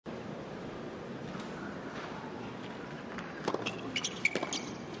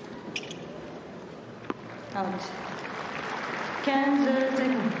Out. 15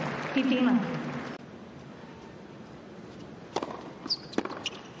 seconds. 15.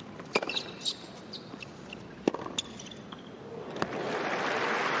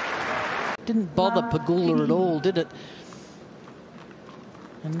 Didn't bother Pegula at all, did it?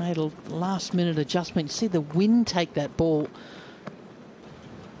 And made a last-minute adjustment. You see the wind take that ball.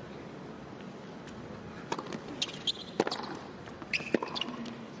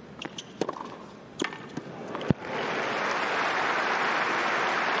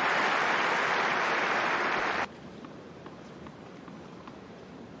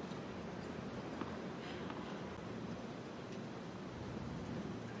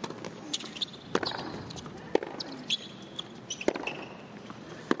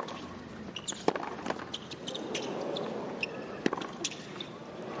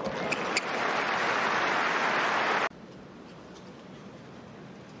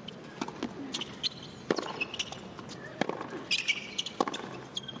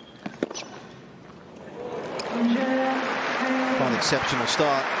 Quite an exceptional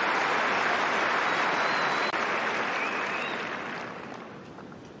start.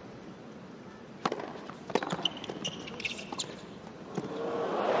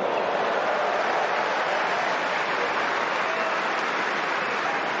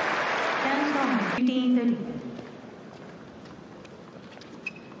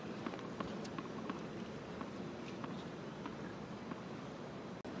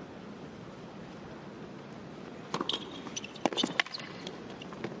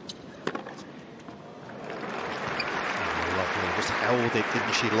 Just held it,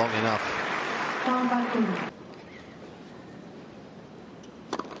 didn't she, long enough.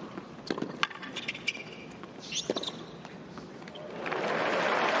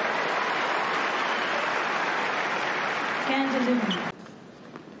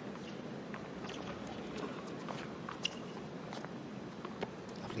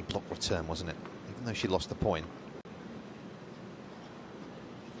 Lovely block return, wasn't it? Even though she lost the point.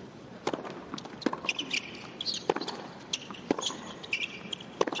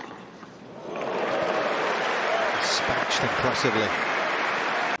 Dispatched impressively.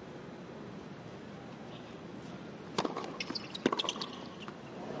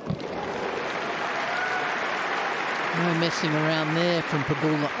 No messing around there from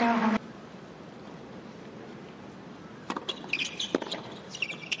Pegula.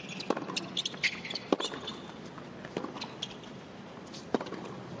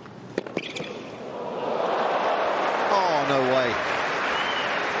 Oh, no way.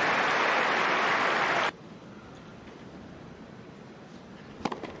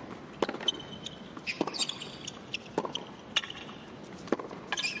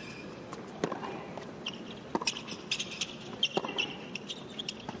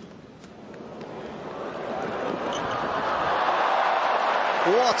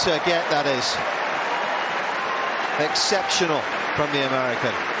 What a get that is. Exceptional from the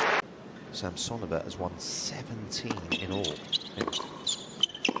American. Samsonova has won 17 in all.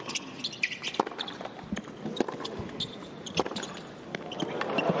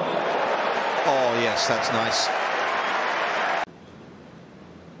 Oh yes, that's nice.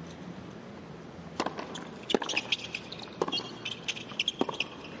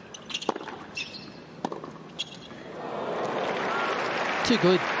 Too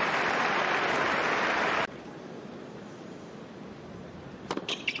good.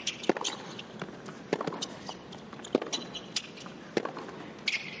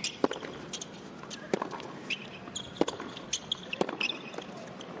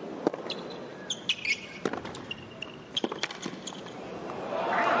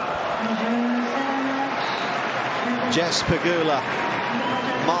 Jess Pegula,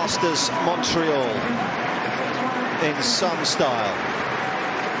 Masters Montreal in some style.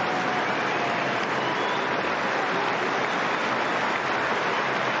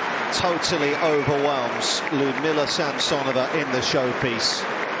 Totally overwhelms Liudmila Samsonova in the showpiece.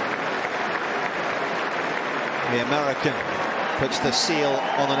 The American puts the seal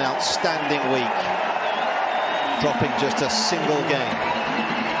on an outstanding week, dropping just a single game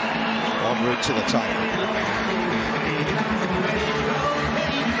en route to the title.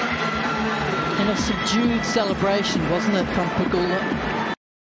 And a subdued celebration, wasn't it, from Pegula?